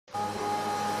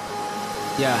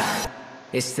Yeah,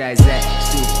 it's that Zach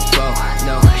Super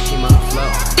no, she my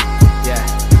flow. Yeah.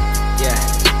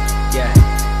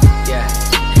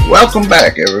 Welcome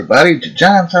back, everybody, to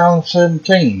Giant Island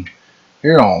 17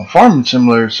 here on Farming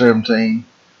Simulator 17.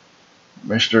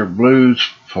 Mr. Blues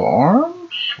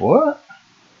Farms? What?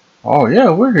 Oh, yeah,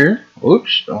 we're here.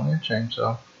 Oops, don't need a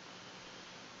chainsaw.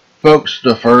 Folks,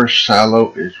 the first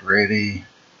silo is ready.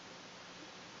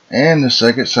 And the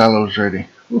second silo is ready.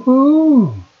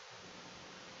 Woohoo!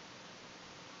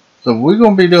 So we're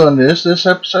going to be doing this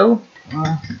episode.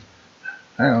 Hang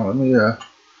on, let me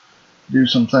do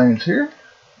some things here.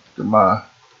 Get my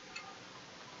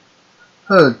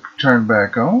HUD turned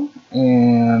back on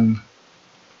and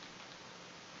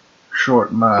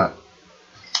shorten my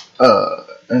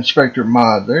inspector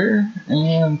mod there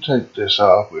and take this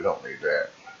off. We don't need that.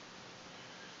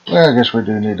 Well, I guess we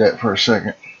do need that for a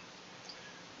second.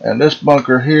 And this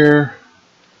bunker here,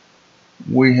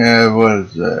 we have, what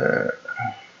is that?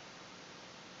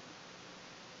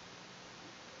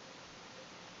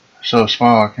 So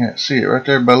small I can't see it. Right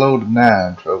there below the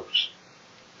 9, folks.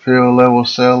 Field level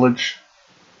silage.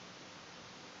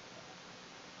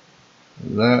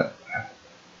 Is that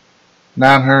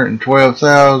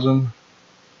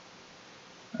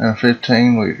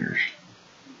 912,015 liters.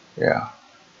 Yeah.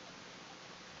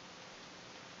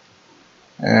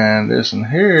 And this in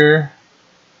here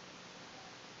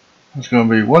is going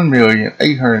to be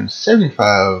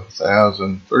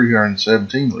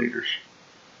 1,875,317 liters.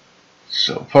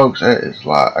 So, folks, that is a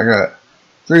lot. I got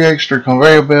 3 extra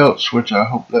conveyor belts, which I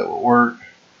hope that will work.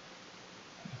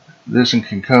 This one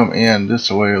can come in this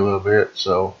way a little bit.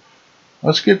 So,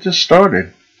 let's get this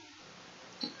started.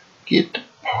 Get the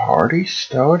party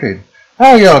started.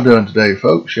 How y'all doing today,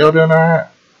 folks? Y'all doing alright?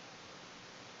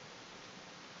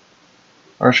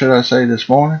 Or should I say this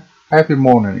morning? Happy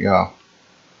morning, y'all.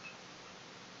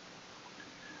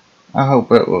 I hope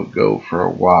that will go for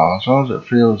a while, as long as it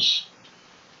fills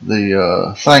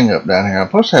the thing up down here. I'm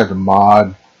supposed to have the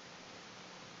mod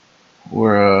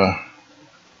where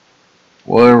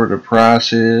whatever the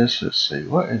price is. Let's see,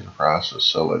 what is the price of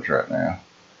silage right now?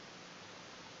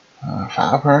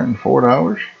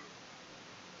 $504.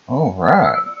 All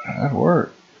right, that'd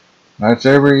work. That's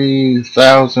every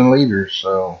 1,000 liters,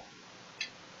 so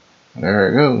there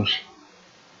it goes.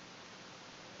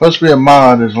 Supposed to be a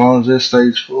mod. As long as this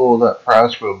stays full, that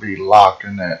price will be locked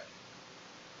in that.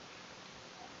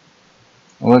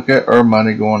 Look at our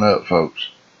money going up, folks.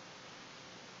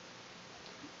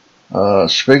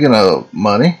 Speaking of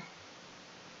money,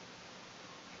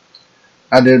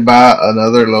 I did buy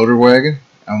another loader wagon,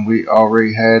 and we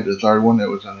already had the third one that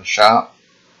was in the shop.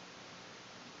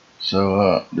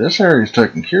 So this area is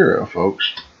taken care of,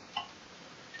 folks.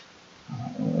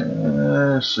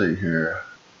 Let's see here.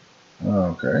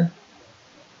 Okay,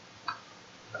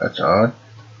 that's odd.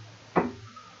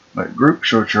 My group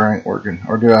switcher ain't working,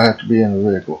 or do I have to be in the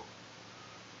vehicle?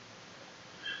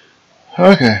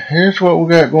 Okay, here's what we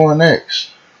got going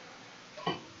next.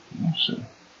 Let's see.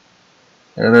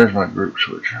 Yeah, there's my group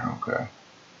switcher. Okay.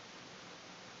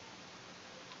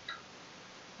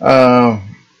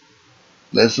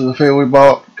 This is the field we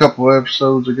bought a couple of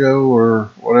episodes ago,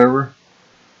 or whatever.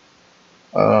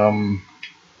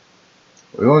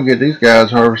 We want to get these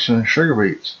guys harvesting sugar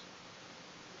beets.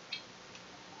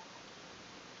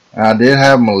 I did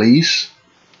have them a lease,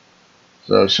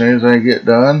 so as soon as they get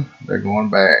done, they're going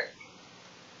back.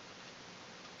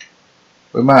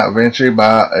 We might eventually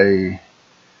buy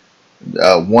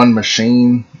a one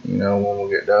machine, you know, when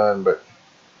we get done, but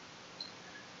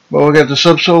we got the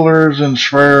subsoilers and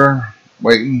sprayer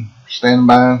waiting, standing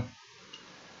by.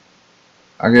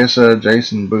 I guess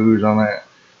Jason boos on that.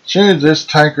 As soon as this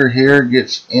tanker here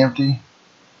gets empty,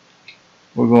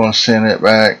 we're going to send it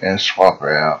back and swap it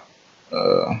out.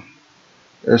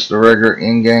 It's the regular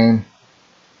in-game,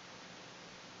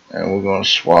 and we're going to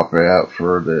swap it out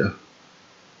for the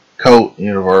Colt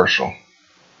Universal.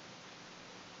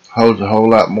 Holds a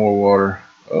whole lot more water.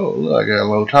 Oh, look, I got a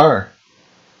low tire.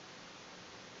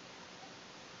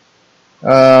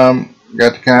 Got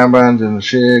the combines in the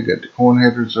shed. Got the corn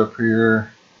headers up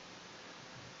here.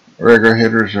 Regular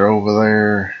headers are over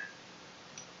there.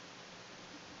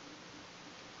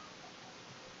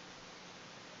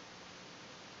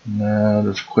 Now,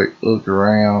 just a quick look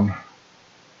around.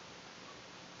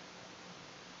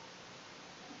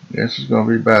 Guess it's going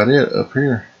to be about it up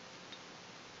here.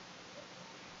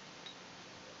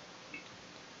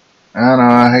 I know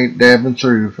I hate dabbing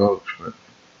through, folks, but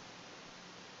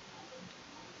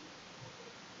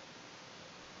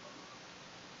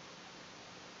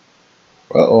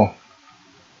uh-oh.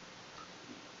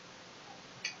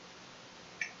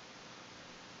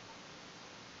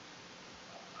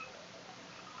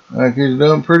 Like he's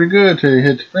doing pretty good till he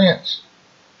hit the fence.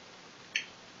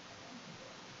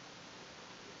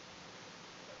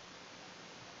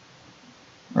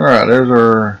 Alright, there's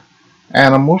our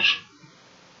animals.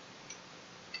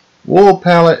 Wool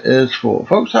pallet is full.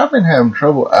 Folks, I've been having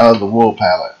trouble out of the wool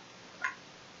pallet.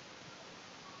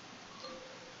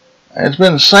 It's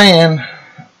been saying,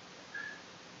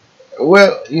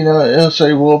 well, you know, it'll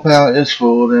say wool pallet is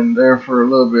full, and there for a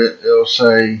little bit it'll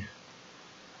say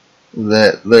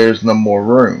that there's no more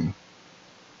room.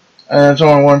 And there's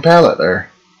only one pallet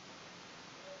there.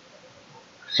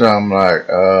 So I'm like,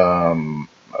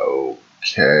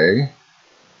 okay.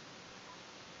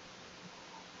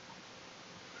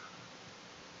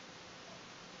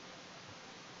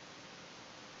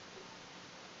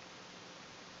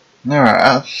 Alright,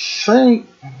 I think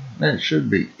that should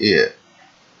be it.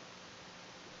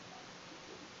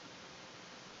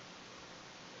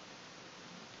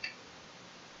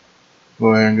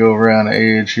 Go ahead and go around the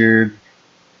edge here.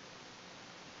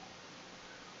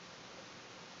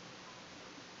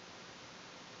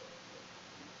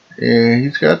 Yeah,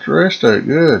 he's got the rest of it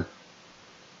good.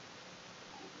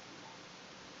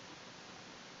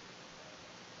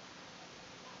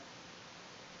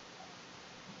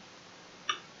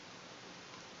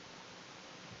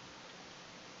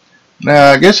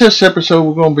 Now, I guess this episode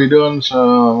we're going to be doing some,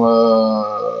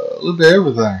 a little bit of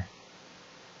everything.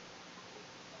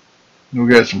 We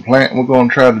got some planting we're going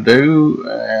to try to do,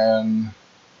 and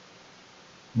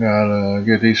gotta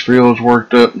get these fields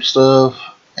worked up and stuff,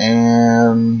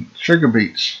 and sugar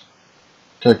beets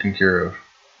taken care of.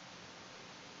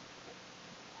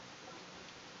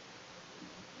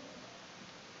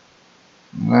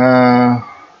 Now,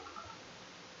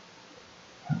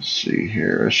 let's see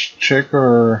here. Let's check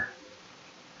our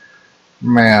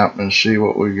map and see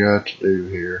what we got to do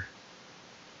here.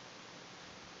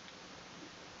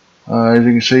 As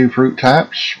you can see, fruit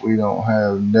types, we don't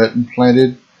have nothing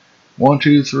planted. 1,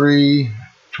 2, 3,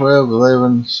 12,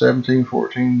 11, 17,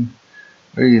 14,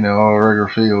 you know, all regular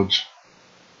fields.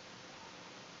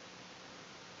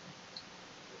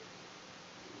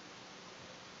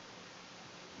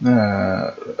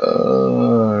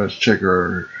 Let's check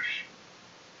our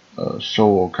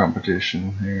soil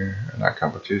competition here. Not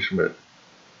competition, but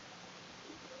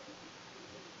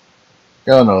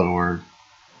y'all know the word.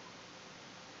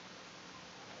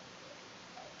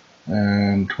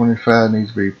 And 25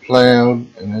 needs to be plowed,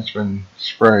 and it's been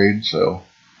sprayed, so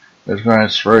it's going to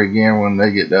spray again when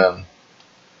they get done.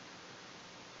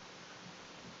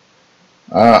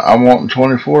 I'm wanting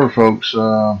 24, folks.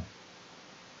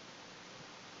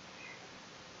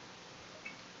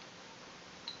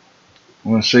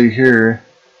 We'll see here.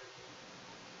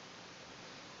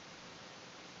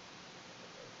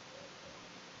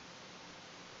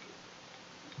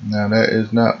 Now that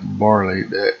is not barley,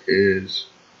 that is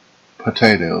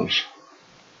potatoes.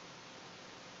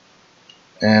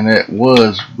 And it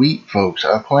was wheat, folks.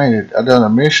 I done a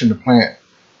mission to plant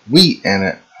wheat in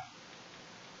it.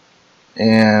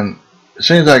 And as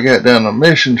soon as I got done a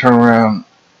mission, turn around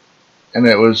and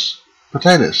it was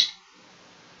potatoes.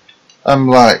 I'm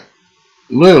like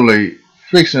literally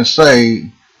fixing to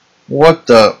say, what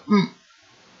the,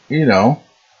 you know.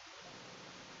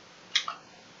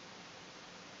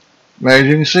 As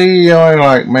you can see, only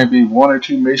like maybe 1 or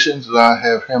 2 missions that I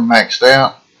have him maxed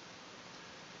out.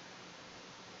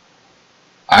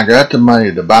 I got the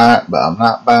money to buy it, but I'm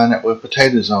not buying it with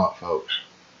potatoes on it, folks.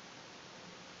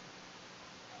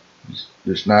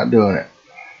 Just not doing it.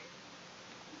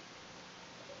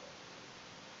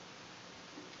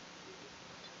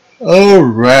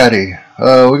 Alrighty.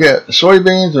 We got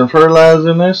soybeans and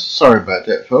fertilizer in this. Sorry about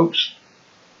that, folks.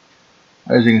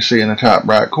 As you can see in the top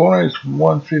right corner, it's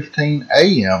 1:15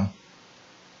 a.m.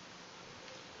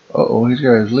 Uh-oh, he's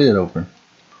got his lid open.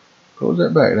 Close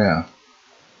that back down.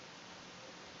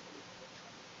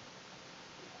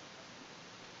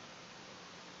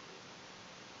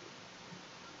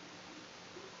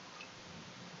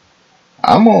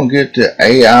 I'm going to get the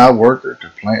AI worker to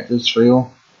plant this field.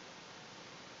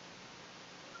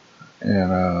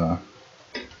 And,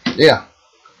 yeah.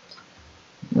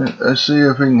 Let's see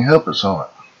if he can help us on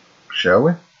it. Shall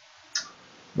we?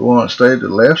 We want to stay to the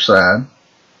left side.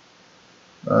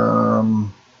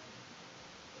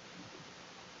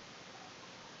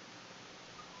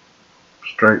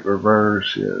 Straight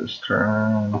reverse, yes,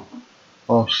 turn,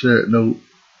 offset, nope.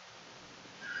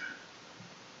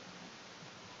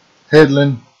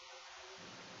 Headland.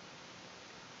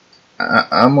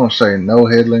 I'm going to say no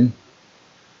headland.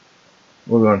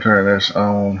 We're going to turn this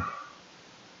on.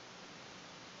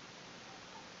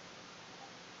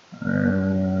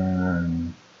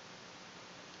 And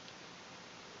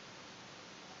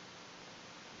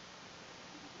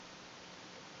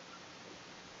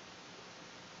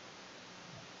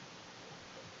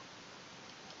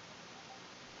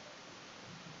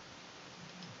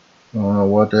I don't know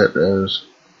what that does.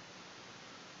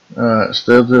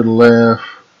 Still to the left.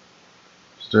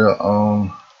 Still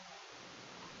on.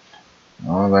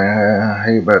 Only thing I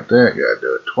hate about that, gotta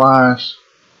do it twice.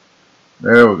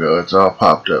 There we go, it's all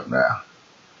popped up now.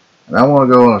 And I want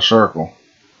to go in a circle.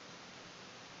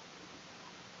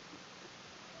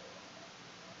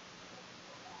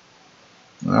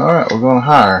 Alright, we're going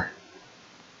higher.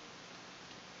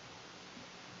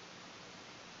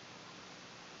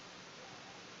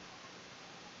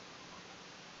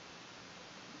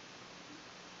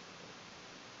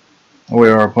 We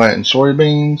are planting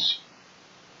soybeans.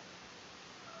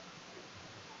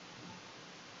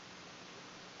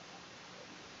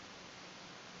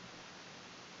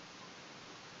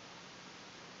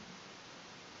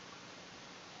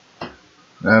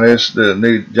 Now this is the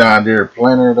new John Deere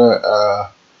planter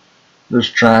that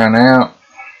just trying out.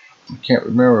 I can't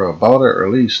remember if I bought it or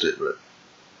leased it, but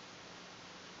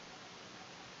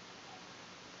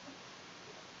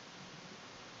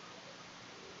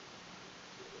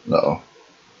no.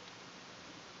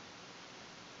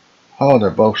 Oh, they're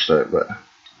both stuck, but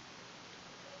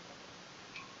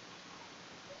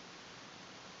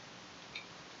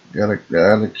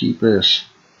gotta keep this.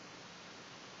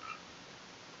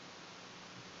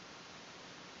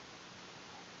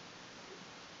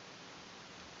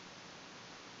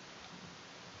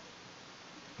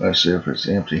 Let's see if it's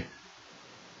empty.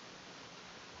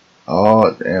 Oh,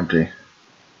 it's empty.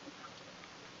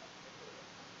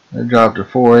 It dropped to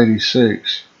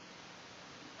 486.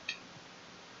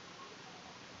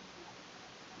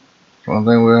 One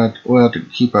thing we'll have to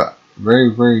keep a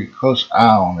very close eye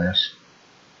on this.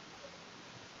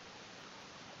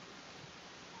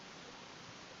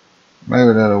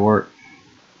 Maybe that'll work.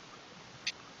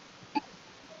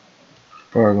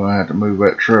 Probably gonna have to move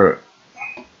that truck.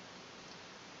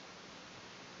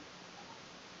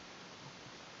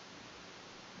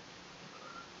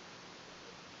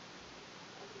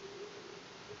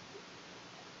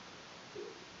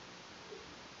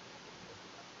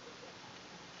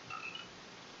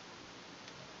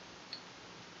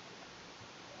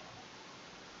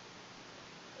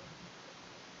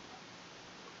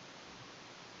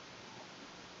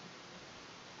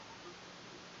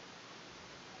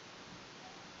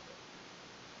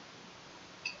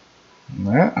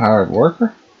 That hired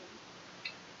worker.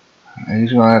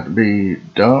 He's gonna have to be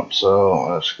dumped, so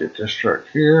let's get this truck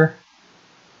here.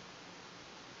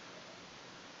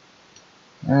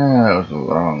 That was the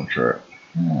wrong truck.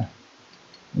 Yeah,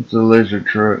 it's a lizard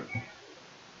truck.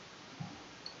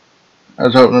 I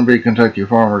was hoping to be Kentucky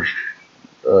Farmer's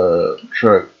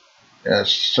truck. That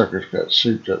sucker's got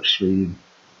souped up speed.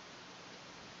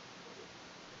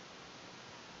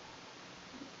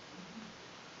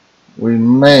 We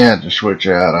may have to switch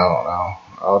out, I don't know.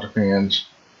 All depends.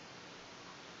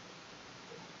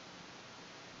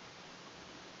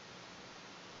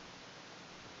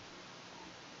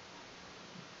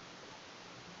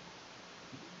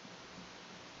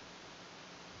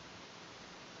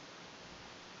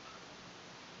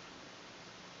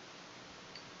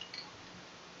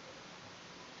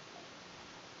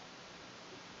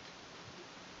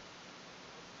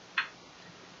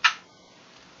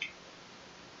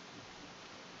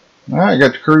 Alright,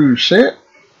 got the crew set.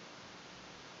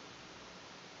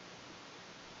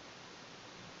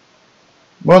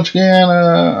 Once again,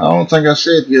 I don't think I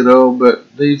said yet though,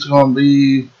 but these are going to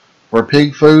be for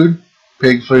pig food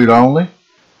only.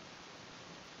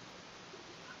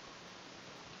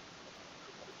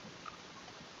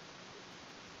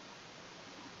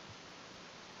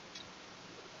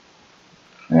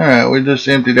 Alright, we just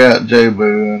emptied out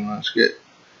J-Boo, and let's get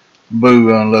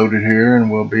Boo unloaded here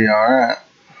and we'll be alright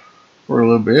for a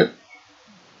little bit.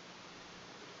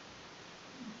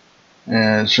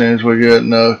 And as soon as we get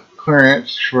enough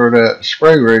clearance for that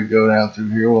spray rig to go down through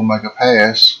here, we'll make a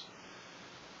pass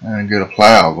and get a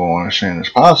plow going as soon as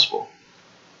possible.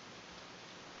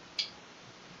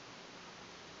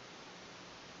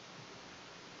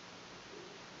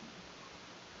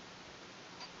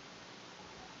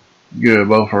 Good,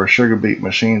 both our sugar beet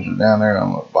machines are down there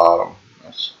on the bottom.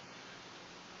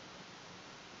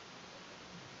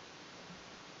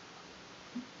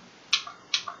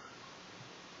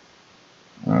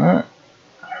 Alright.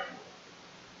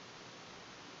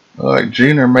 Like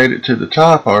Junior made it to the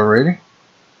top already.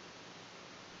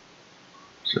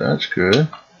 So that's good.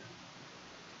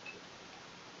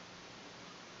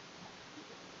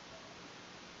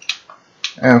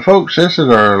 And folks, this is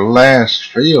our last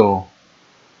field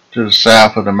to the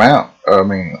south of the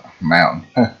mountain.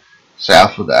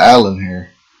 South of the island here.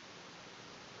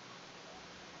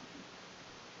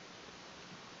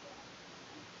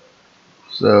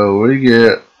 So we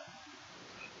get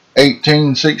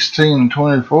 18, 16, and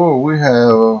 24. We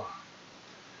have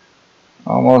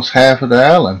almost half of the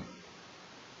island.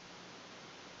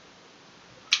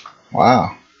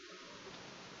 Wow.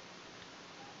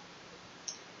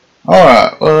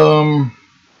 Alright,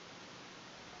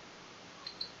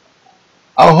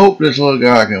 I hope this little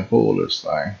guy can pull this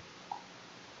thing.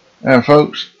 And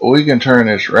folks, we can turn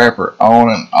this wrapper on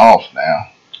and off now.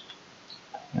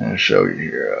 And show you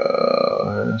here.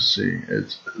 Let's see,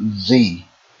 it's Z.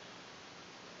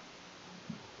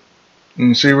 You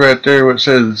can see right there where it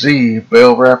says Z,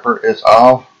 bell wrapper is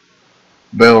off,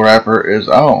 bell wrapper is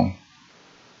on.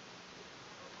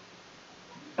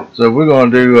 So we're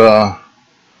going to do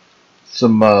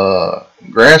some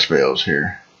grass bells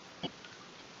here.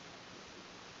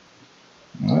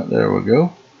 Alright, there we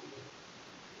go.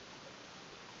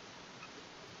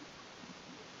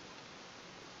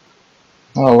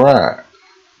 Alright.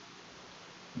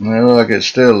 It looks like it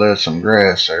still left some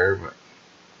grass there, but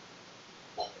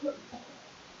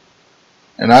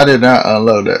and I did not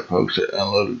unload that, folks. It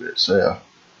unloaded itself.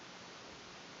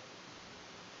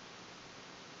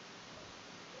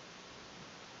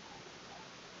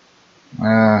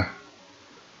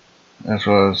 This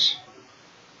was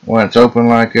when it's open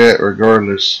like that,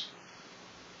 regardless.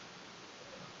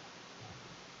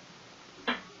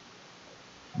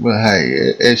 But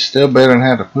hey, it's still better than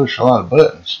having to push a lot of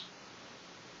buttons.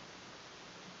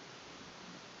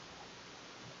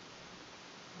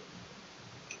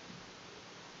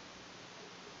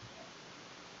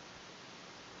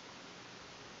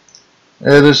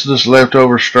 Yeah, this is just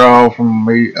leftover straw from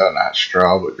me, not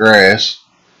straw, but grass.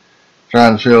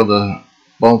 Trying to fill the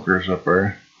bunkers up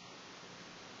there.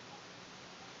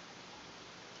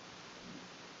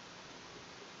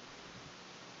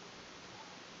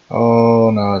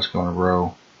 Oh, no, it's going to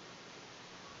roll.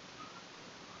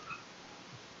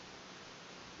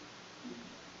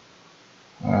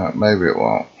 Maybe it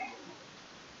won't.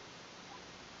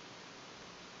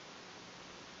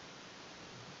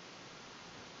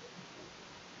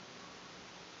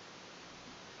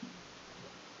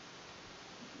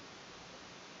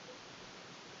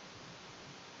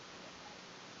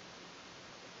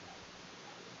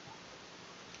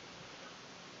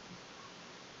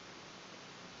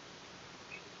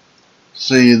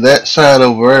 See, that side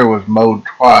over there was mowed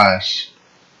twice.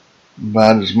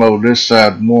 But I just mowed this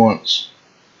side once.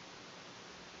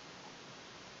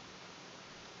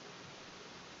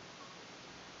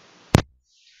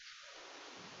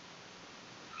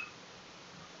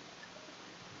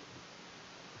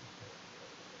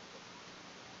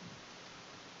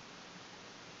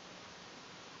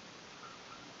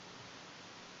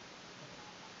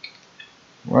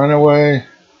 Run away.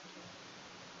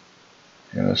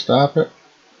 Can I stop it?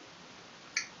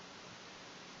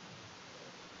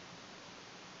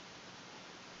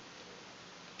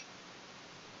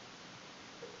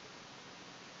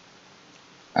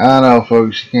 I know,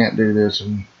 folks, you can't do this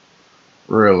in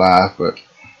real life, but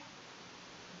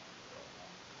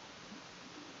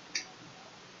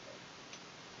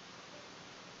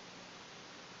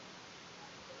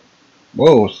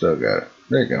whoa, still got it.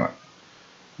 There you go.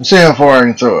 Let's see how far I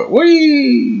can throw it.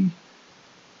 Whee!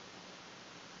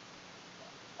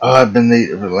 Oh, it'd been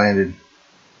neat if it landed.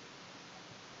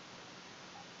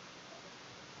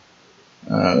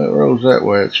 It rolls that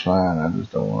way, it's fine. I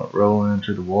just don't want it rolling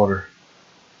into the water.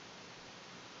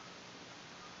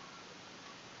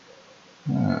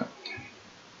 Alright.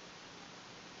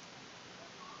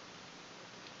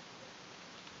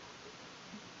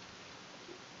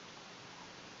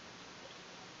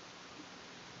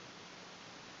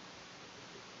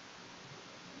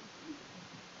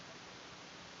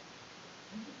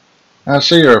 I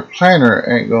see our planter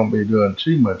ain't going to be doing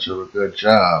too much of a good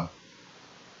job.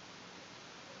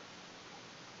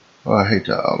 Oh, I hate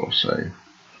to autosave.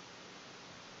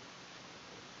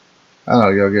 I know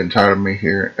y'all getting tired of me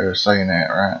here saying that,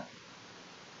 right?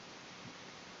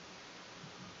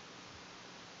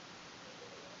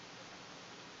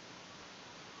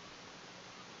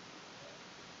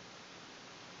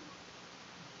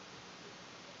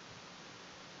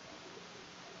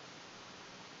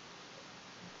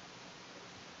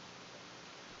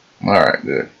 Alright,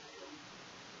 good.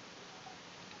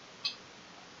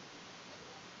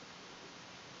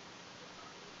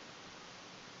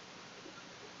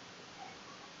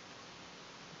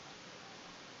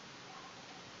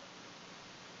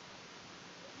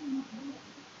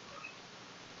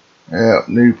 Yeah,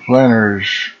 new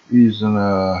planters using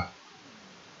a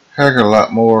heck of a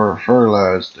lot more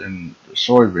fertilized than the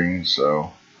soybeans,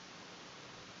 so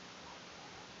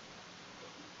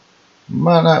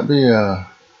might not be a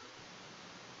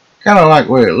Kind of like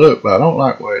the way it looked, but I don't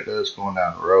like the way it does going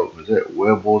down the road because it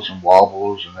wibbles and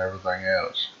wobbles and everything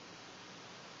else.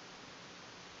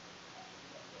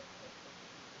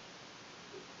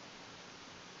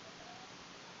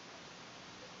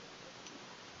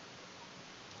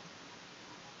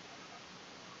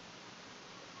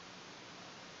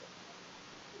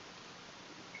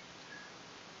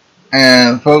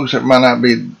 And folks, it might not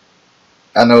be,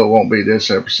 I know it won't be this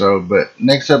episode, but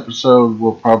next episode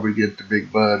we'll probably get the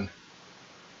big bud.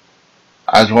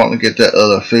 I was wanting to get that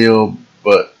other field,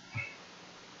 but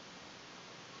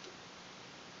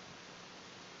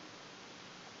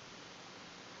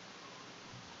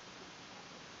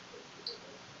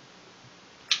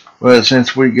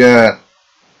since we got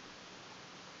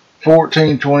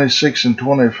 14, 26, and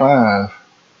 25,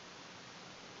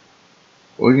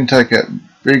 we can take that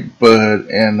big bud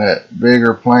and that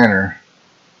bigger planter.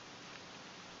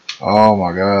 Oh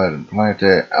my God, and plant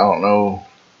that. I don't know.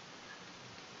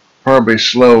 Probably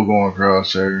slow going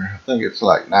across there. I think it's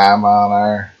like 9 mile an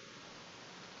hour.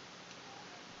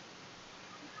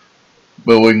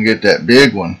 But we can get that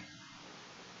big one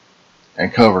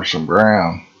and cover some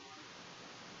ground.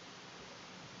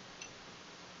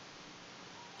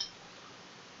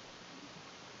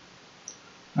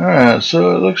 Alright,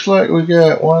 so it looks like we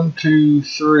got 1, 2,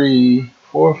 3,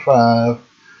 4, 5,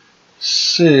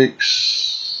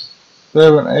 6,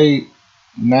 7, 8,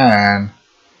 9.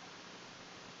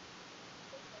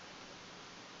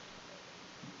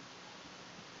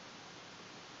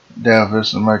 Doubt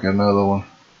this will make another one.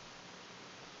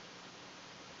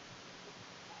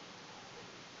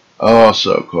 Oh,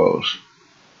 so close.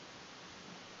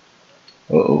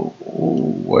 Oh,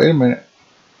 wait a minute.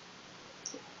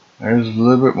 There's a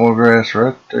little bit more grass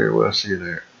right there. Well, I see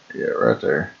there. Yeah, right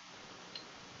there.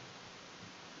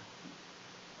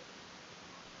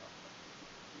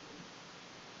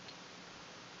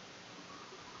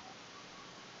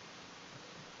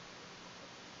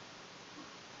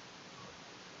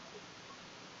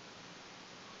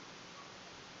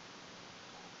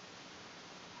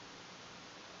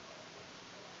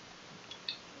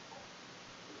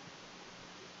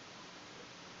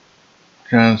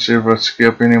 Trying to see if I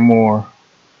skip any more.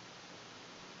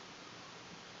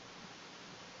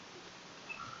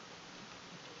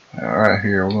 Alright,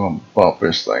 here, we're going to bump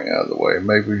this thing out of the way.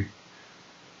 Maybe.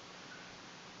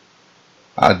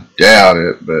 I doubt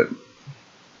it, but.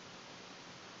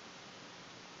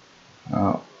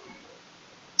 Oh.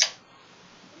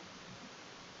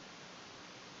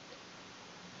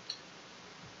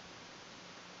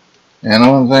 And the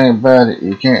only thing about it,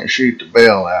 you can't shoot the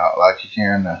bell out like you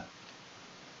can the.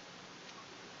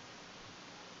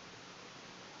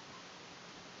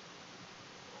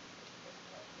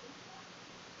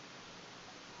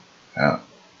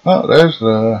 Oh, there's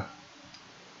the.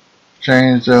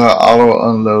 Change the auto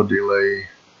unload delay.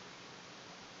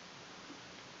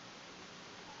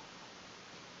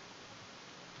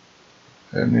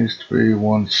 That needs to be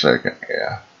 1 second,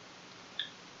 yeah.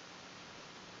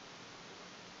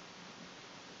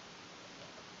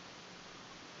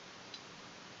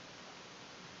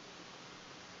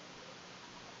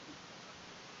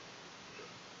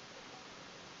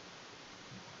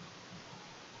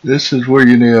 This is where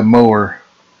you need a mower,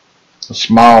 a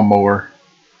small mower.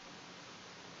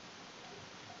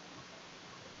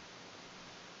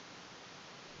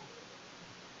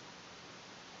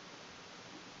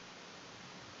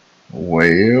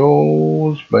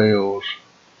 Whales, bells.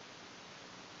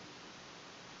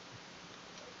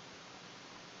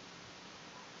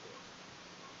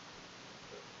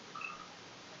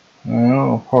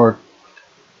 I'll park.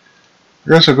 I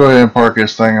guess I'll go ahead and park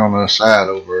this thing on the side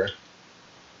over here.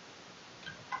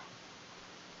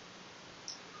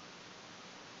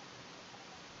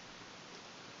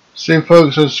 See,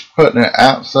 folks, it's putting it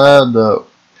outside the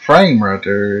frame right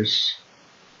there.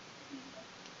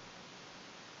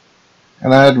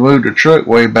 And I had to move the truck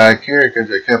way back here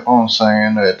because it kept on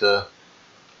saying that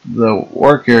the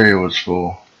work area was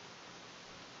full.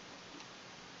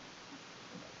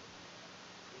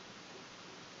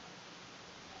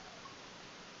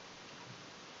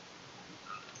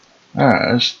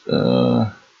 Alright,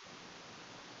 yeah,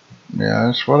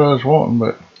 that's what I was wanting,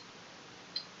 but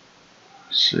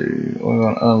let's see, we're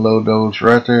going to unload those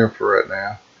right there for right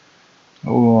now.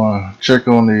 We're going to check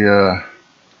on the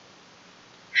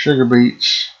sugar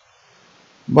beets.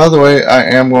 By the way, I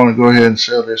am going to go ahead and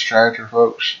sell this tractor,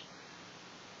 folks.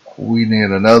 We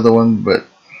need another one, but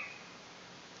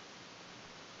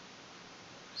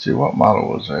see, what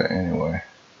model was that anyway?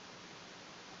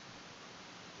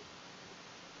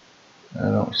 I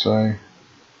don't say.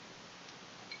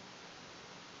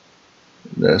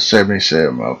 That's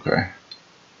 77. Okay.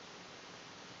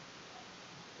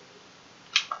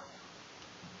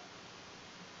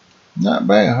 Not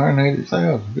bad.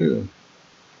 180,000. Good.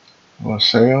 We'll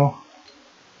sell.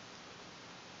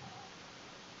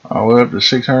 All the way up to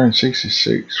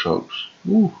 666, folks.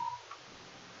 Woo.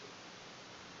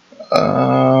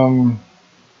 Tell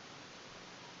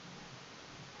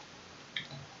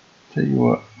you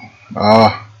what.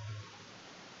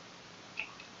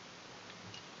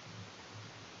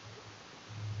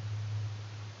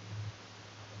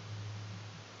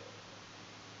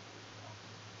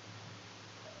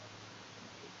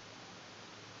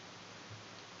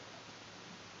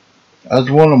 I was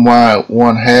wondering why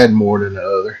one had more than the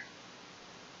other.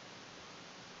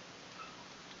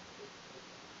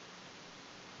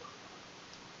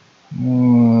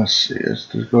 Let's see. Let's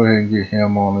just go ahead and get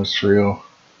him on this reel.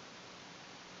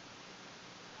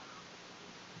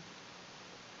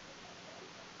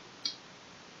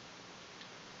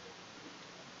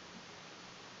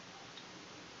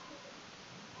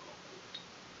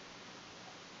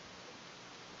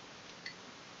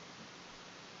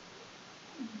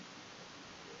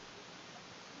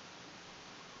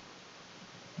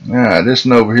 Alright, this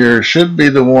one over here should be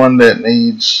the one that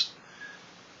needs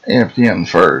emptying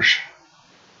first.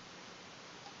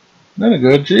 That's a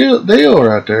good deal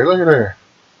right there. Look at there.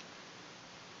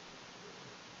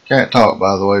 Can't talk,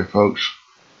 by the way, folks.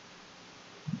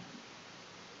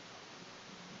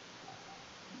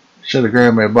 Should have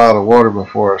grabbed me a bottle of water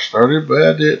before I started, but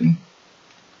I didn't.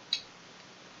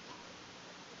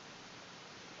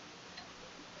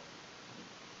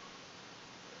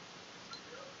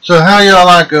 So how y'all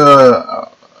like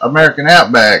American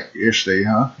Outback yesterday,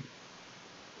 huh?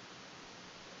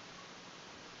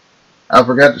 I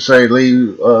forgot to say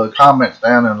leave comments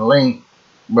down in the link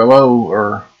below,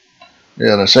 or in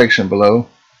the section below.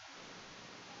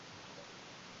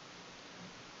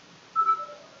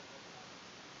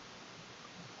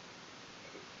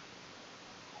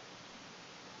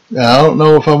 Now, I don't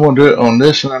know if I'm going to do it on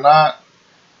this one or not.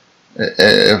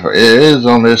 If it is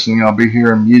on this one, I'll be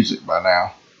hearing music by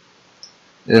now.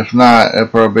 If not, it'll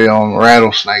probably be on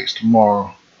rattlesnakes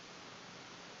tomorrow.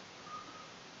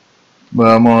 But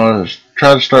I'm going to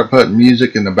try to start putting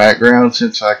music in the background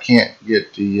since I can't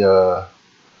get the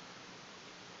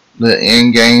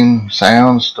in-game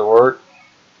sounds to work.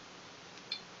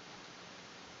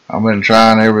 I've been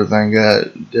trying everything,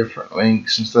 got different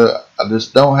links and stuff. I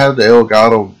just don't have the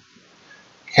Elgato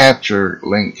capture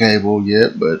link cable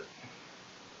yet, but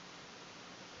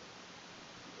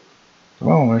come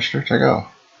on, mister, take off.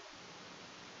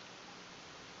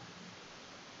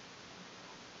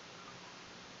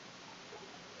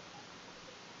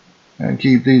 And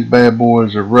keep these bad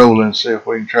boys a rolling, see if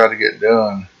we can try to get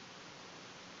done.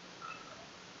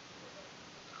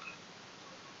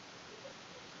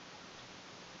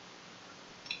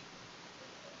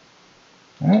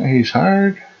 He's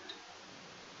hired.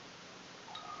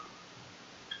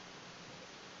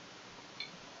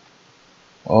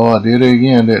 Oh, I did it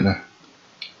again, didn't I?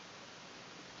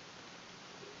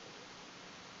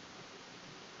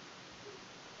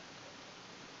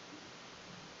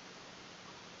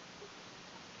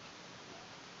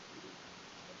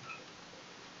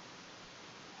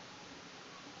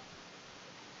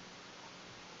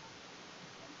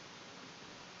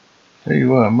 Tell you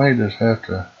what, I may just have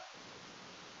to.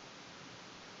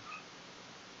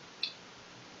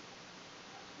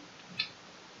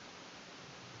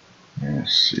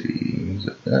 Let's see, is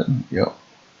it that? Yep.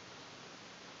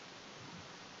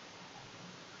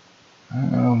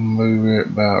 I'll move it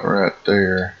about right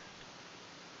there.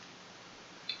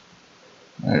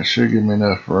 That should give me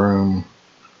enough room.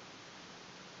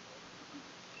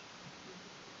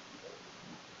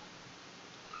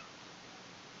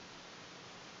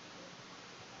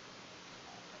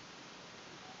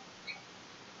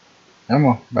 Come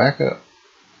on, back up.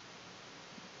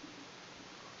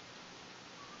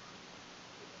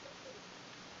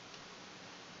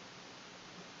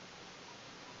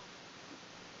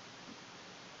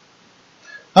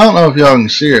 I don't know if y'all can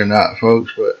see it or not,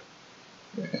 folks, but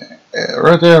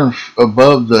right there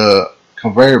above the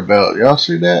conveyor belt, y'all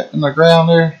see that in the ground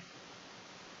there?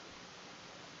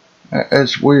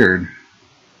 That's weird.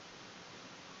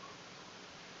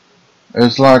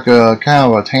 It's like a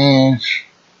kind of a tan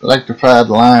electrified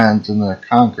lines in the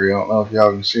concrete. I don't know if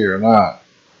y'all can see it or not.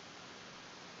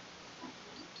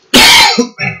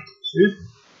 Excuse me.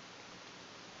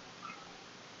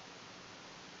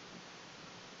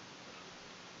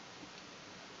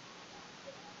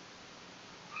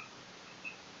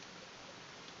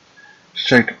 Let's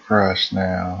check the price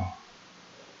now.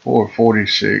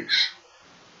 446.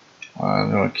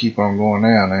 I'm going to keep on going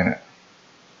down, ain't it?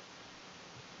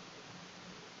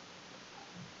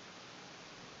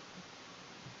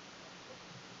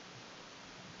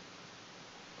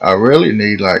 I really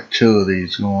need like 2 of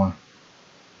these going.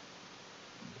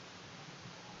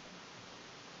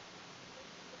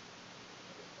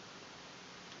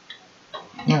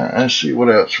 Alright, let's see what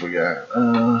else we got.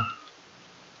 I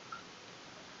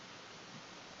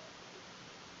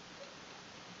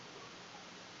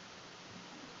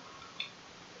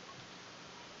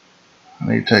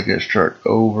need to take this truck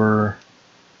over.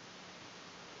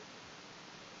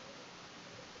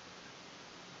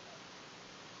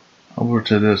 Over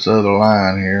to this other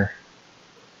line here.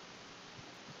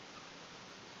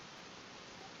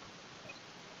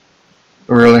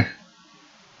 Really?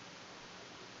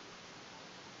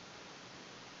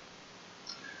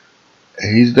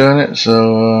 He's done it,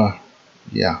 so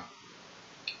yeah.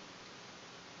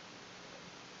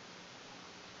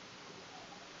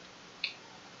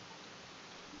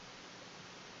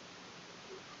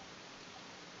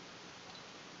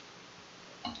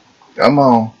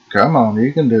 Come on,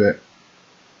 you can do it.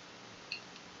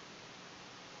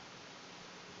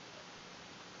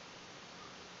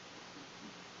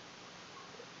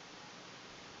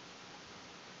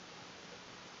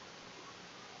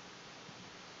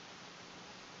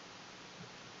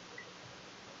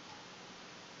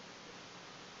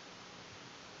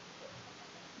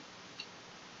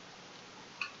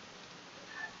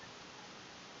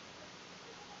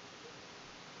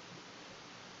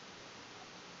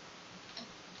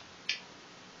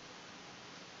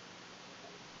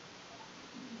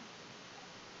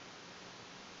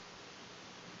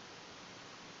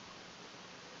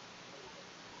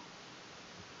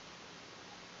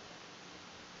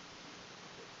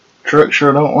 Truck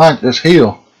sure don't like this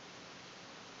hill.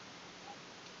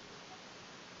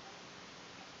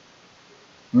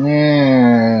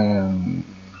 And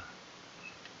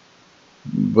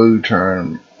Boo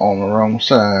turned on the wrong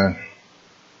side.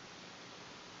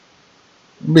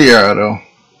 Be alright though.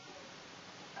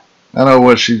 I know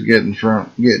what she's getting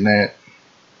at.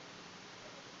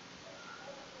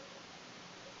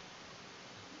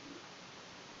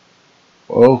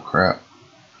 Oh crap.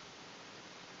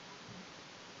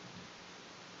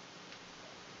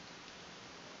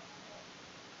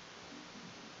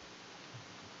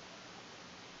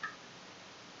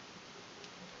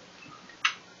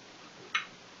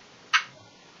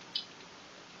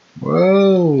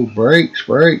 Whoa, brakes.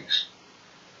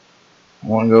 I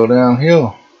want to go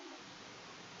downhill.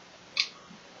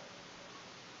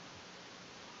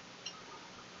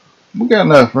 We got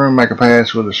enough room to make a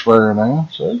pass with a swear now,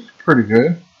 so it's pretty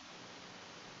good.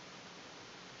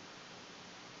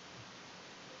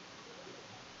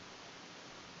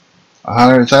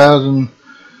 $100,000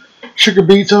 sugar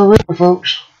beets already,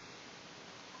 folks.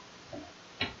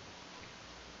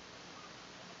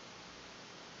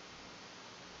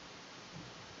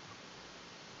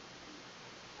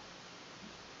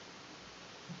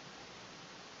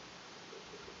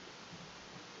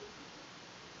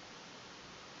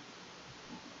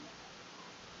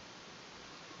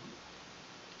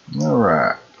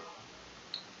 Alright.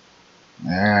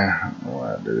 Nah, I don't know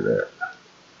why I do that.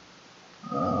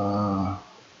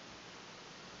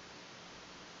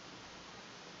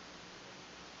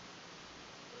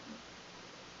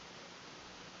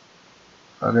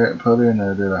 I didn't put in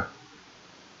there, did I?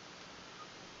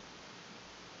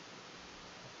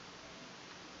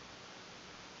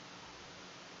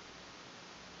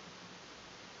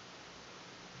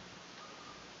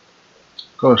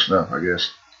 Close enough, I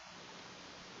guess.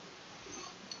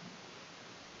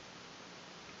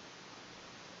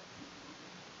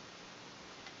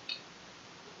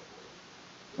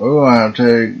 Oh, I'll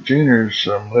take Junior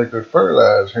some liquid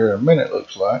fertilizer here in a minute,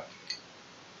 looks like.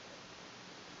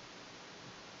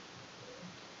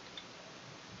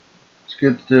 Let's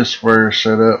get this sprayer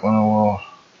set up and we'll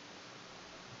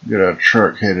get our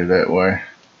truck headed that way. I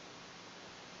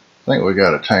think we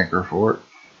got a tanker for it.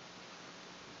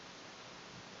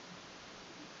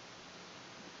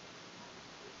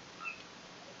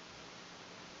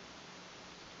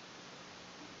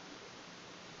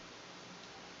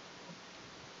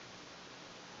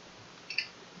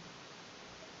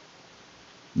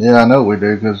 Yeah, I know we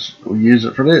do because we use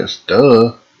it for this.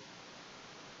 Duh.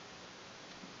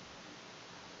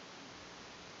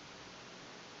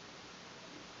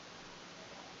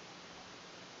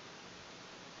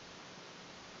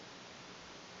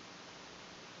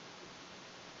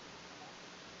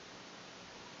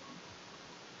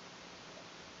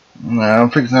 Now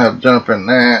I'm fixing to have to jump in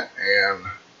that and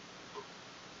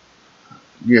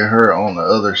get her on the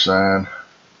other side.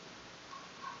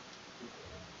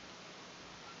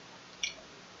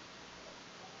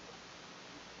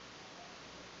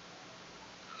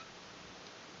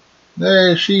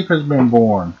 The sheep has been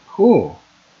born. Cool.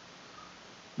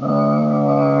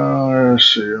 Let's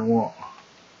see. I want.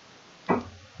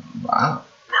 Wow,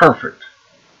 perfect.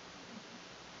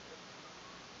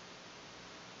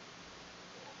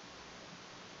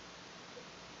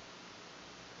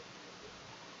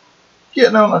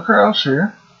 Getting on across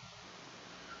here.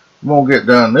 Won't get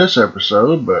done this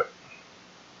episode, but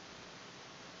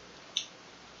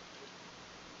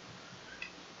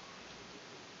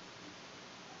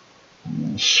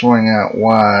swing out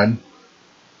wide.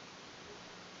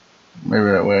 Maybe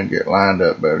that way I can get lined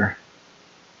up better.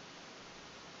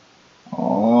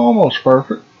 Almost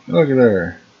perfect. Look at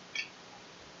there.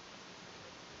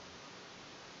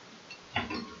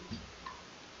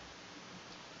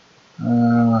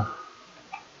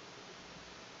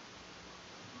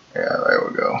 Yeah, there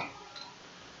we go.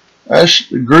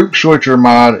 The group switcher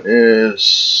mod is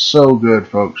so good,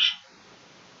 folks.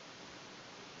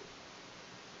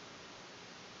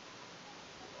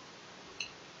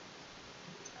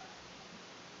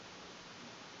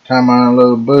 Time I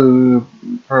unload Boo,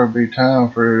 probably be time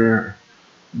for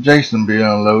Jason to be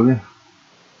unloaded.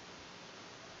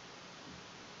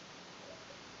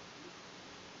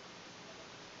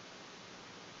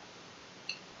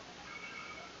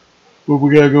 But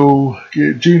we gotta go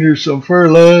get Junior some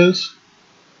fertilizer.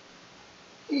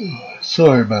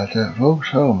 Sorry about that, folks.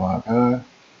 Oh my God.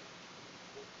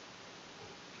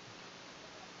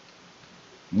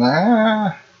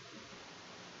 Nah.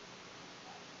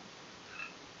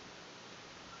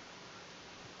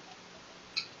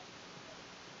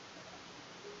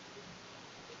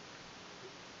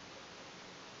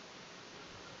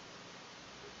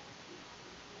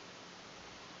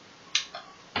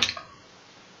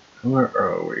 Where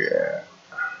are we at?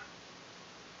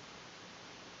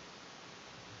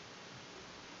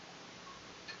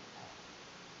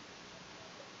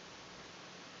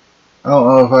 I don't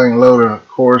know if I can load a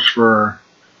course for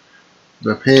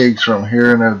the pigs from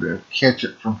here and have to catch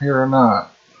it from here or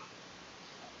not.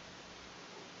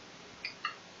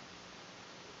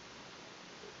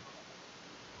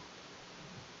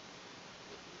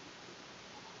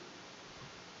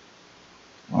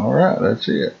 Alright, that's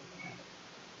it.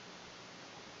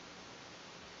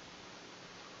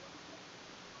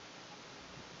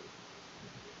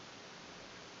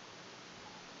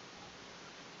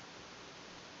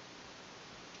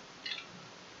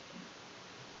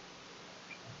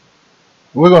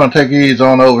 We're going to take these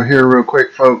on over here real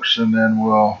quick, folks, and then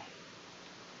we'll...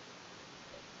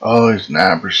 Oh, it's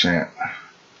 9%.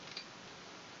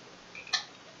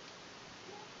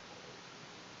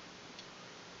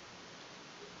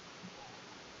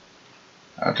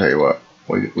 I'll tell you what,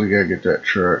 we got to get that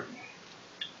truck.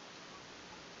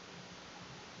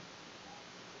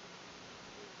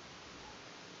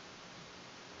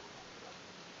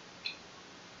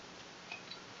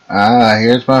 Ah,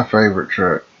 here's my favorite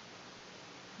truck.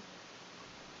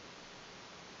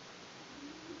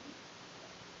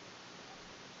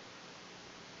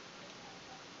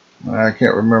 I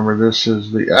can't remember. This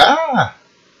is the...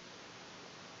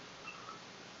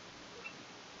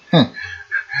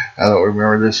 I don't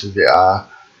remember this is the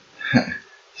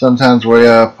Sometimes the way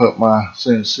I put my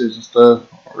sentences and stuff,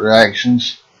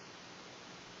 reactions.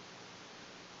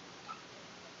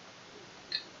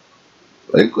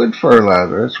 Liquid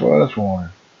fertilizer, that's what I was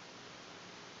wondering.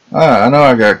 I know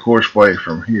I got coarse plate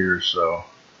from here, so.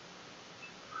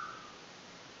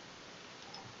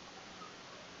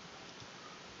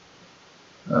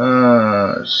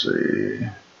 Let's see.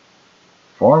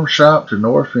 Farm shop to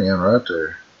north end right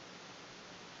there.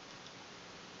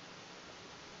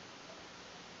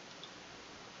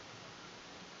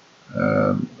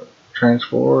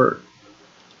 Transport,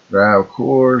 drive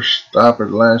course, stop at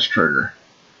the last trigger.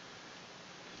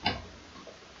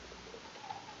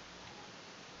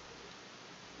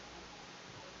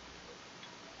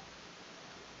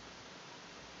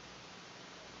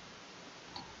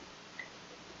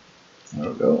 There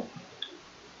we go.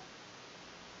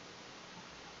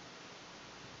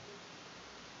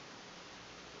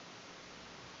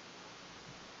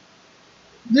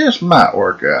 This might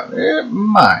work out. It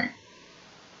might.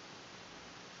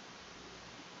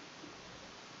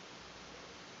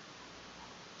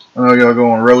 I know y'all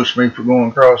gonna roast me for going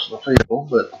across the field,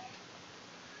 but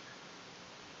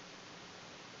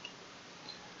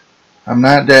I'm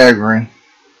not daggering.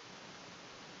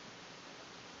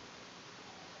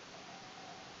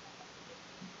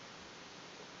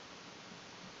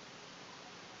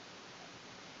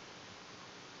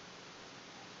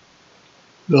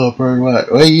 Oh, pretty much.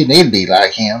 Well, you need to be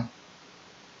like him.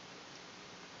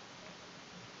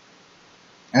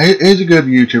 He's a good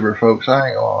YouTuber, folks. I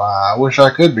ain't gonna lie. I wish I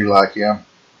could be like him.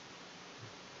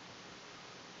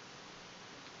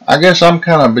 I guess I'm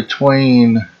kind of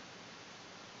between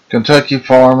Kentucky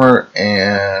Farmer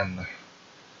and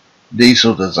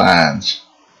Diesel Designs.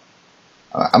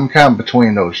 I'm kind of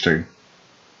between those two.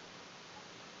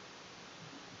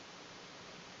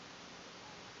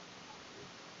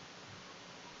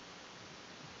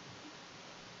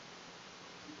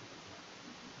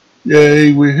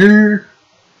 Yay, we're here.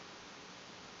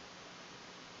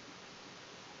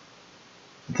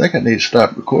 I think I need to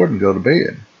stop recording and go to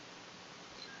bed.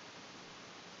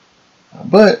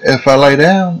 But if I lay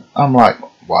down, I'm like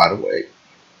wide awake.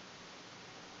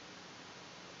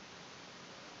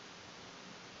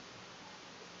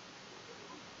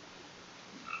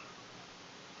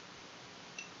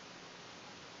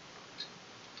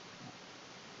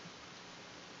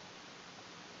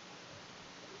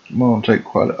 I'm gonna take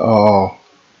quite a, oh,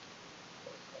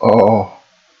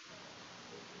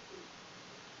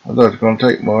 I thought it was gonna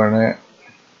take more than that.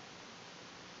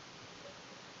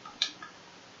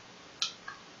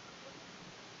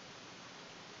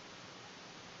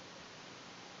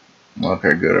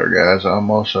 Okay, good, our guys,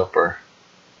 almost up there.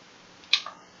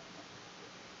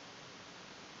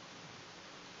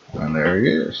 And there he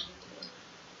is.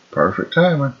 Perfect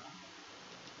timing.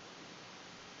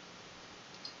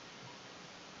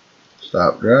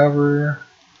 Stop driver,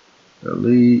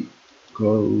 delete,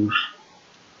 close.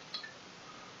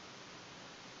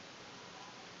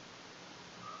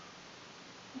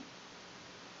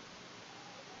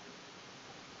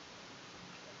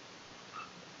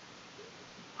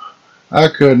 I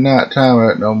could not time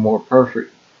it no more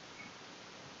perfect.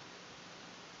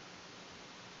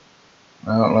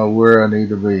 I don't know where I need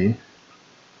to be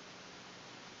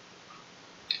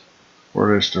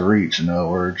for this to reach, in other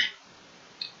words.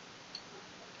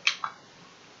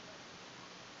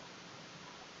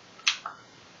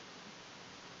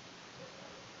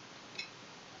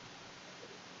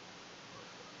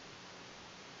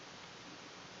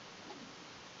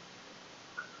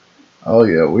 Oh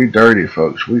yeah, we dirty,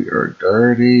 folks. We are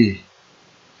dirty.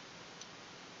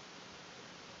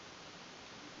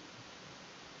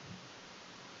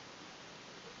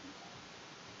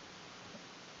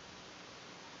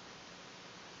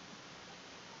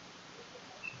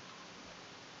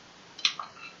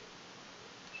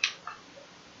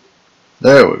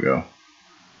 There we go.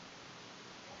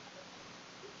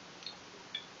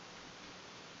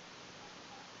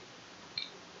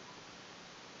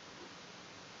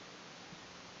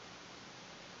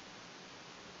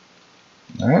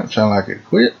 That sound like it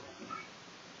quit.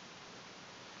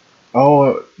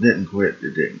 Oh, it didn't quit.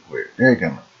 It didn't quit. There you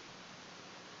go.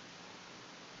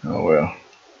 Oh well.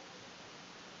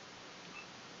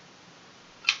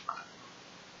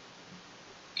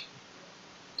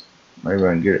 Maybe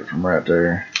I can get it from right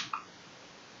there.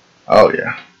 Oh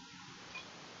yeah.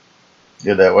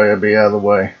 Get that way, it'll be out of the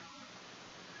way.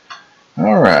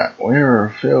 Alright, we're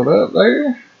filled up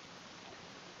there.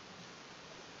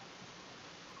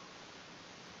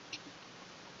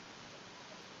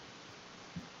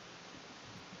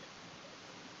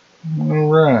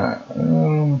 Alright.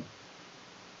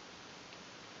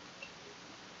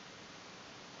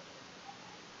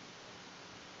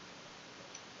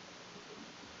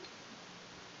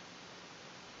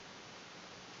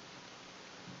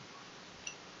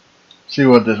 See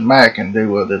what this Mac can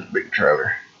do with this big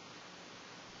trailer.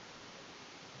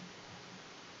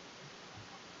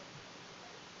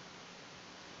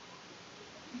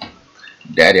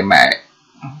 Daddy Mac.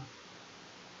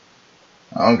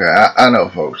 Okay, I know,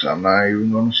 folks. I'm not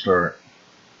even going to start.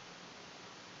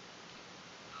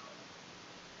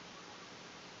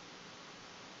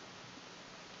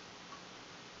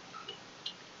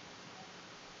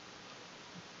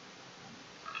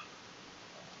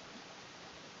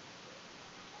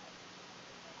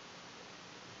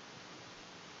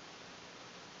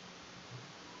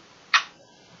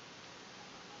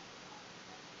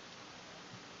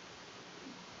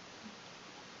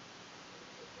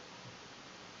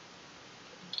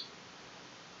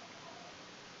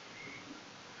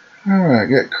 Alright,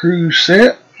 got cruise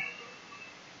set.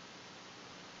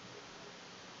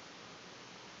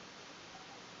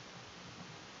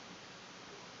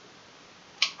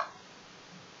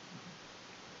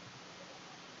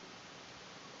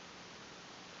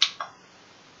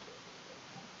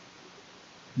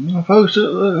 Well, folks,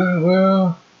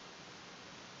 well,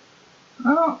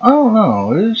 I don't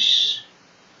know. It's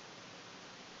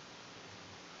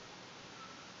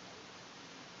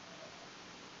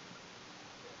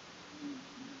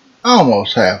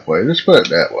almost halfway. Let's put it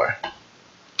that way.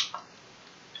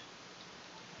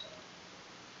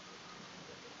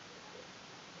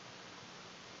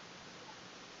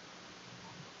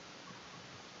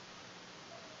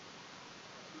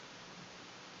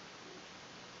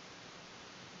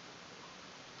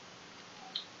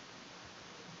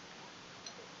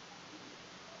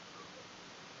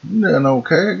 Doing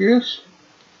okay, I guess.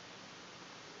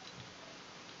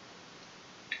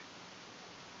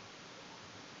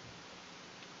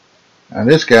 And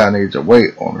this guy needs a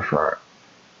weight on the front.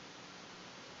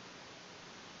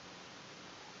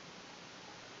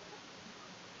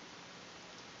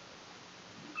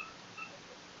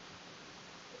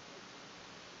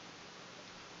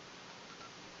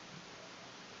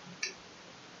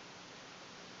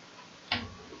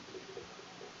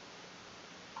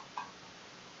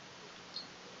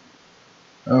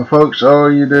 Now, folks,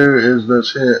 all you do is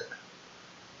just hit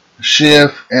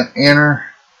Shift and Enter,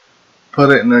 put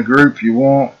it in the group you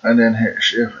want, and then hit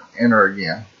Shift and Enter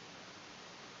again.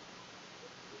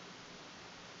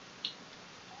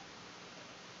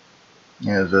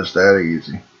 Yeah, it's just that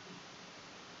easy.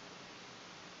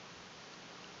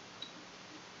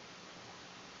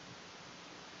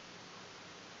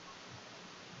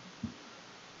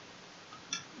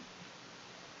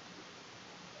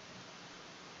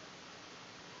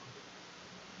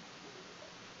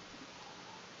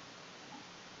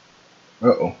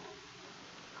 Uh-oh.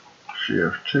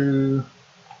 Shift 2.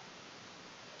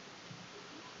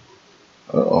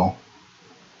 Uh-oh.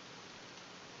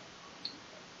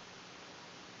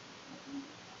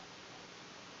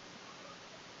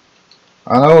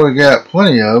 I know we got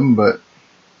plenty of them, but...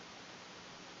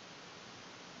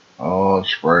 Oh,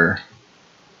 sprayer.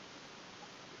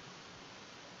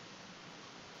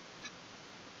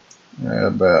 Yeah,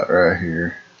 about right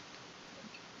here.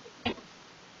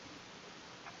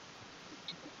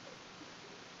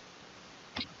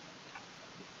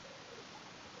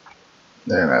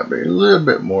 Then that'd be a little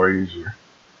bit more easier.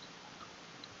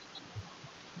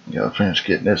 Gotta finish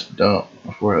getting this dumped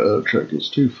before the other truck gets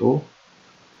too full.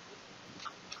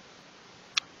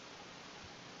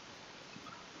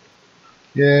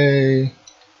 Yay.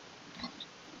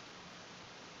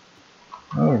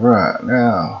 Alright,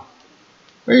 now.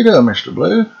 What you doing, Mr.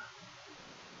 Blue?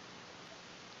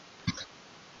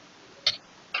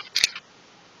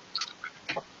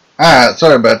 Alright,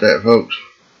 sorry about that, folks.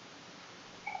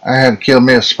 I had to kill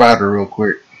me a spider real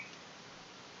quick.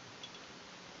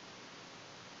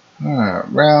 Alright,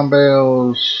 brown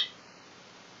bales.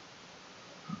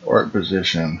 Work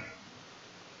position.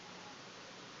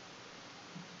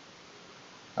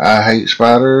 I hate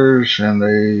spiders, and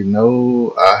they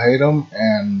know I hate them,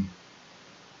 and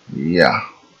yeah.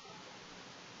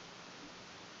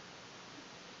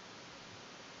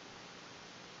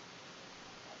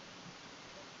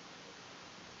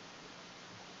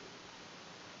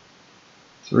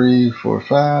 Three, 4,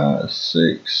 5,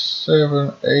 6,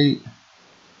 7, 8.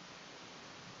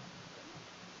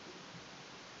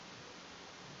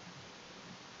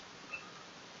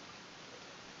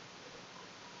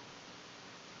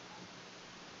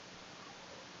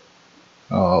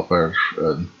 Oh, there's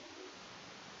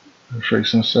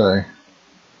fixing to say.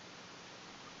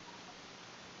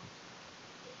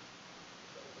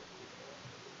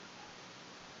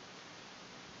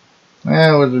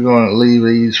 Now we're just going to leave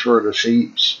these for the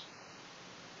sheeps.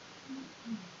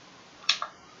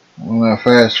 When I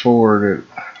fast forward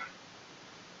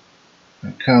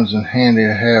it comes in handy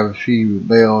to have a few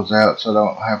bales out so I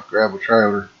don't have to grab a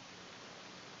trailer.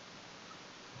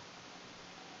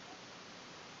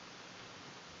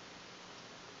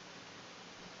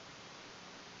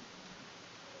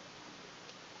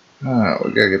 Alright,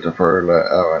 we gotta get the fertilizer.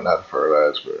 Oh, not the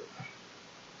fertilizer, but.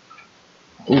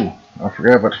 Ooh, I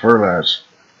forgot about the fertilizer.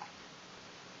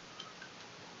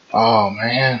 Oh,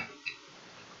 man.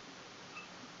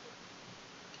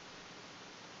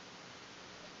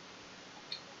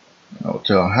 I'll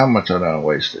tell them how much I done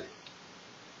wasted.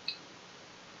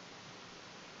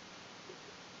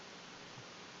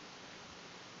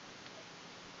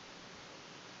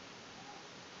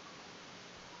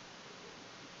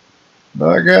 But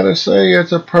I gotta say,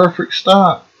 it's a perfect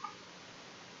stock.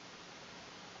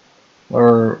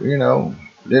 Or, you know,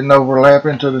 didn't overlap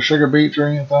into the sugar beets or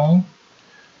anything.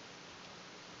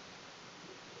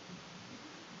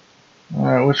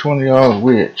 Alright, which one of y'all is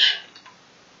which?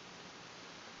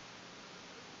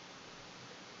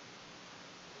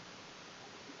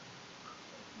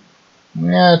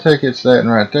 Yeah, I take it's that one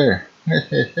right there.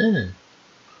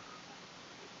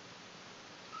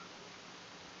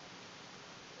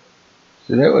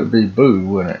 See, that would be Boo,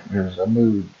 wouldn't it? Because I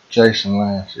moved Jason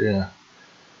last, yeah.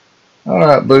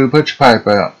 Alright, Boo, put your pipe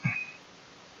out.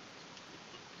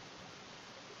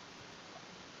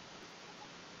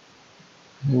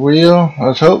 Well, I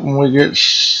was hoping we get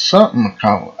something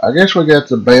accomplished. I guess we got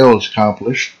the bales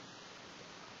accomplished.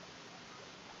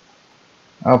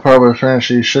 I'll probably finish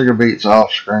these sugar beets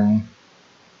off screen.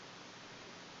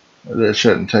 That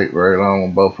shouldn't take very long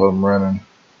with both of them running.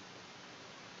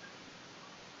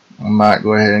 I might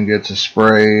go ahead and get the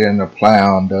spray and the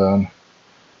plowing done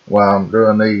while I'm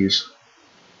doing these.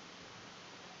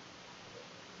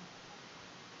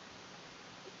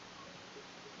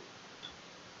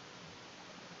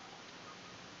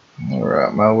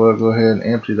 Alright, might well go ahead and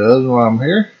empty the other while I'm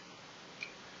here.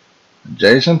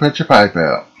 Jason, put your pipe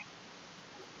out.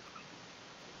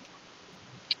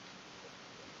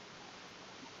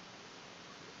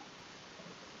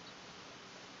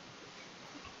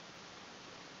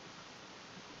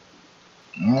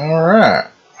 Alright.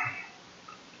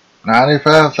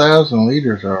 95,000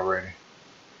 liters already.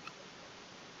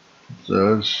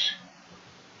 So it's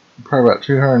probably about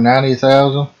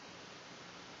 290,000.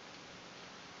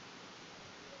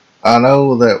 I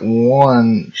know that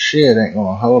one shed ain't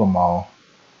gonna hold them all.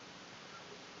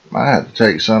 Might have to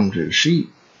take some to the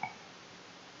sheep.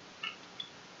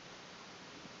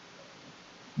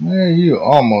 Yeah, you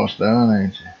almost done,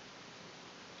 ain't you?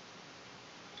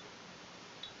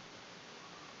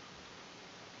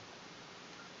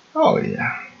 Oh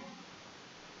yeah.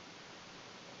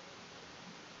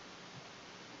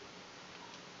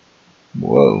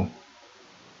 Whoa.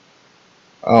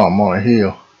 Oh, I'm on a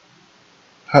hill.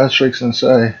 How's fixing to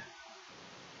say?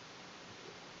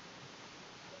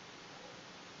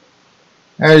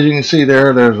 As you can see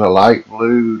there, there's a light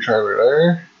blue trailer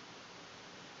there.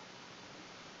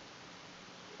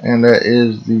 And that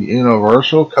is the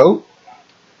universal coat.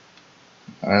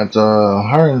 That's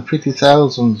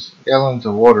 150,000 gallons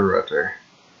of water right there.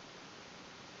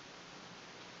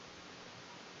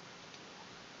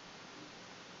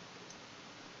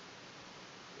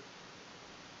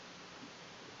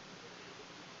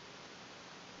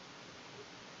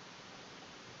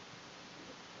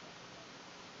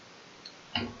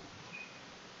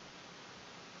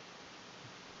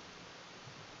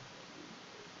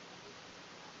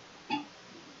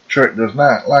 Truck does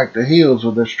not like the hills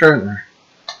with this trailer.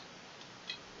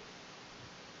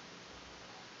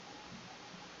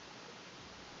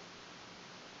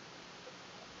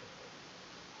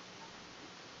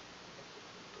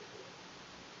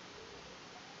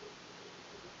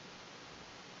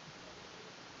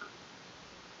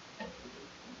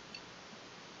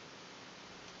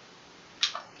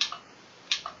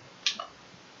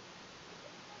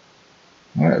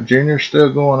 Alright, Junior's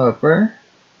still going up there.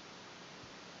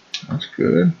 That's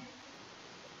good.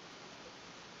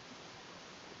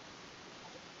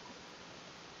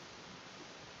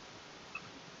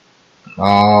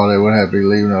 Oh, they would have to be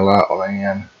leaving a lot of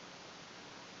land.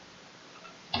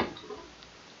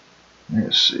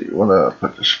 Let's see, what I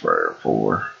put the sprayer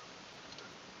for.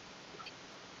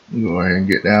 Go ahead and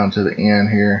get down to the end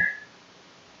here.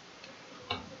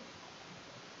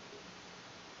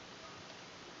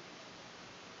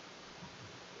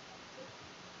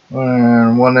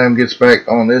 When one of them gets back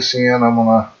on this end, I'm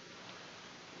gonna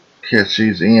catch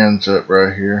these ends up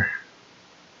right here.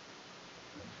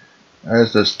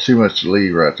 That's just too much to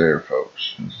leave right there,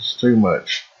 folks. It's too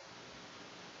much.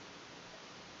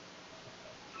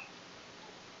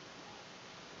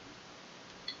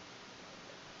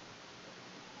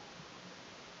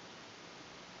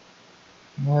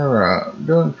 Alright,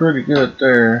 doing pretty good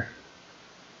there.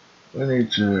 We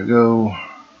need to go.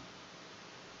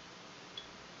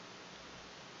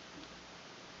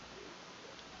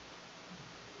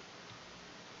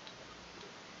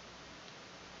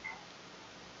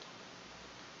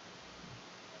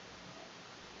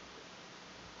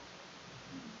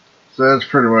 So that's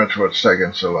pretty much what's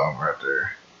taking so long right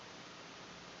there.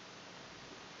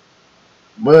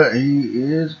 But he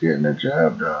is getting the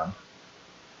job done.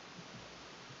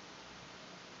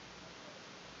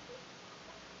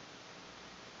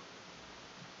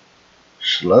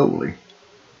 Slowly.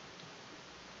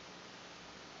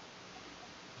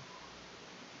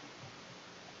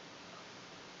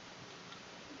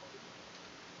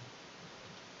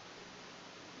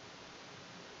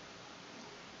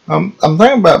 I'm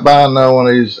thinking about buying one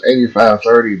of these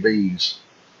 8530 Bs.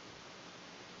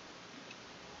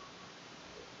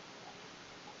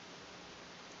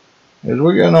 As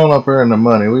we're getting on up here in the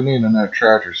money, we need another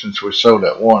tractor since we sold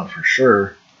that one for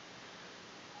sure.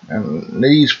 And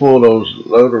these pull those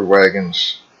loader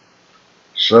wagons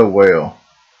so well.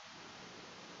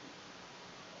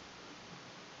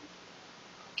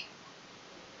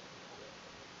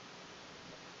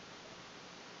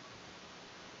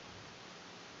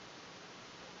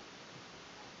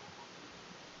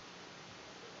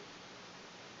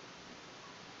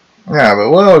 Yeah, but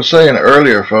what I was saying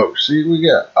earlier, folks, see, we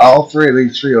got all three of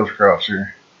these fields across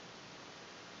here.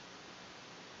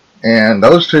 And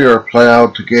those two are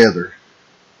plowed together.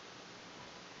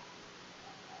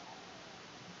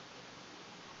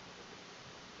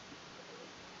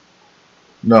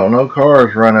 No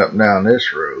cars run up and down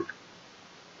this road.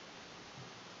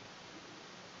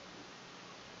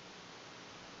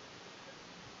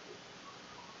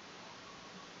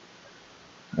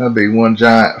 That'd be one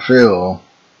giant field.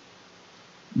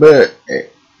 But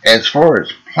as far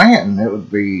as planting, it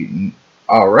would be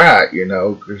alright, you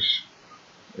know, because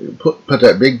put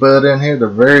that big bud in here, the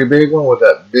very big one with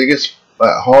that biggest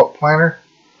hawk planter.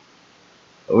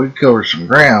 We'd cover some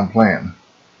ground planting.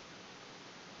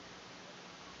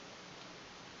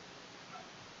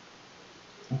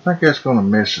 I think that's going to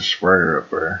miss the sprayer up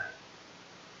there.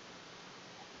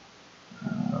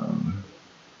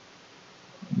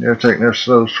 They're taking their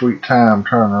slow, sweet time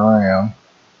turning around.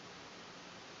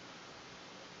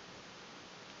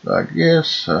 I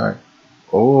guess I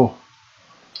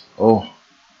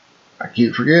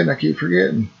keep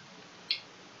forgetting.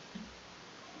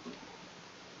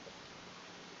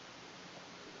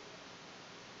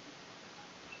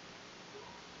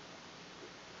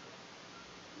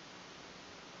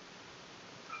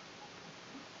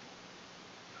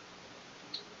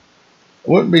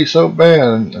 Wouldn't be so bad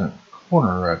in the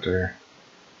corner right there.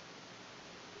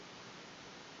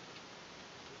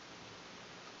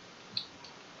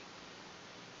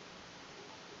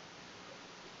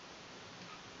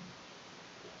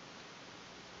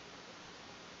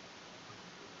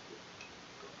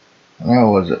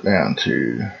 Now was it down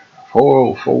to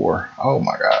 404? Oh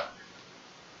my God.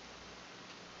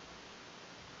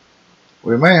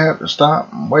 We may have to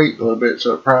stop and wait a little bit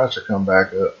so the price will come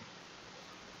back up.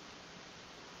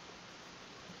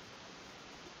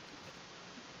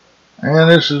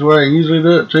 And this is the way I usually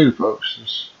do it too, folks.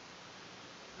 Just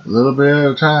a little bit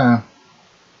at a time.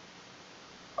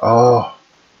 Oh,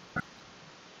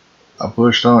 I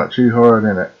pushed on it too hard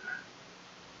in it.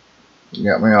 It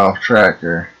got me off track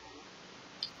there.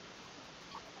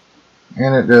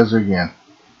 And it does again.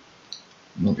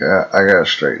 Okay, I gotta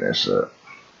straighten this up.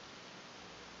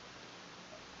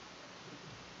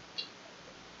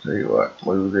 Tell you what,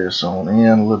 move this on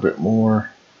in a little bit more.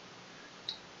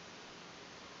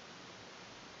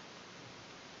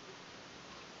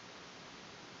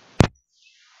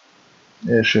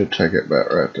 It should take it back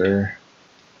right there.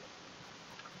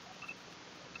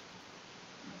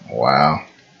 Wow.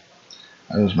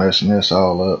 I was messing this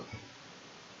all up.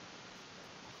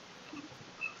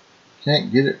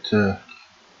 Can't get it to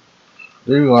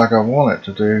do like I want it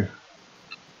to do.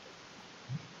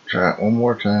 Try it one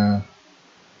more time.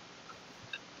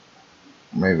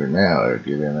 Maybe now it'll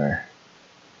get in there.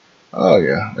 Oh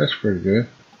yeah, that's pretty good.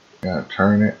 Gotta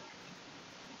turn it.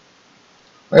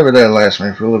 Maybe that'll last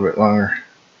me for a little bit longer.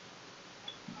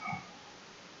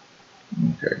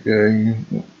 Okay, good.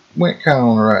 You went kind of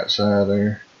on the right side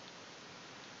there.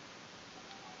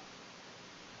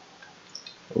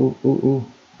 Ooh.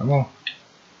 Come on.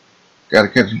 Gotta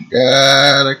catch.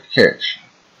 Gotta catch.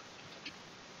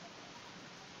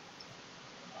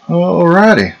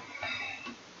 Alrighty.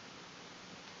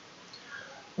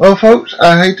 Well, folks,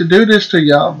 I hate to do this to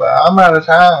y'all, but I'm out of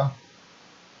time.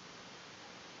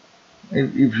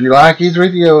 If you like these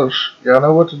videos, y'all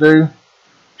know what to do.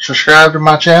 Subscribe to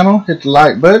my channel, hit the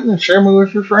like button, and share me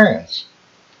with your friends.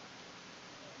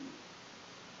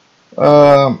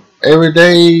 Every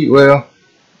day, well,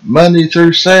 Monday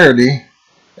through Saturday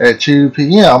at 2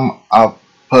 p.m. I'll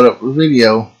put up a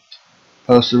video,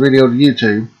 post a video to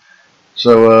YouTube.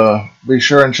 So be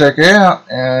sure and check it out.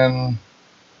 And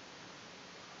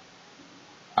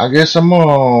I guess I'm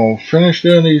gonna finish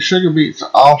doing these sugar beets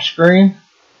off screen,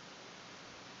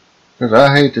 because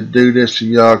I hate to do this to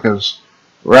y'all, because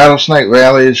Rattlesnake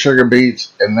Valley is sugar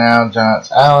beets, and now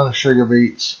Giants Island is sugar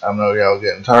beets. I know y'all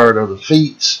getting tired of the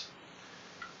feets,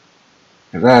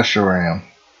 because I sure am.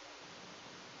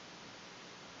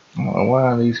 I don't know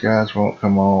why these guys won't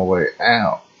come all the way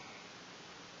out.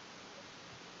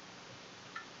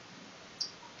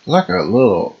 Like a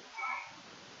little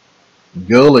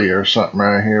gully or something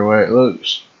right here where it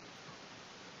looks.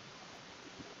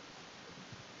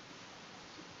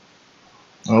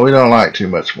 Well, we don't like too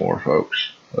much more,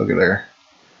 folks. Look at there.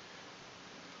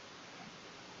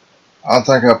 I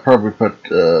think I'll probably put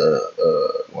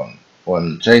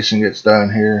when Jason gets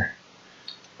done here,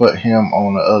 put him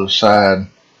on the other side,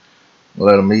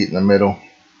 let him eat in the middle.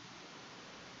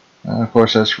 And of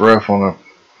course that's rough on a,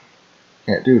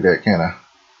 can't do that, can I?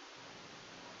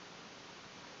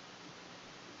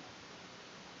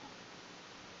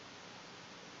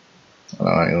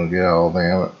 I ain't gonna get all of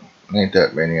them, but ain't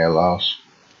that many I lost.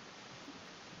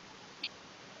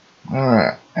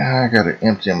 Alright, I gotta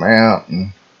empty them out.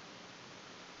 And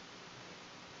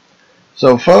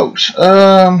so folks,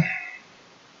 yeah,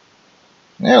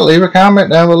 leave a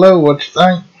comment down below what you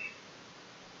think.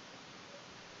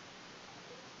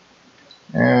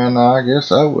 And I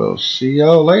guess I will see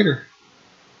y'all later.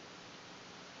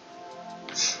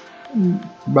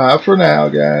 Bye for now,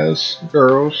 guys,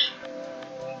 girls.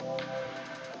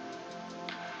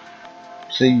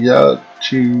 See y'all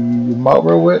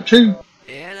tomorrow at 2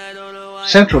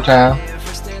 Central Time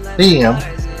PM.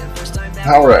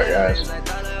 Alright, guys.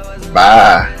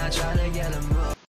 Bye.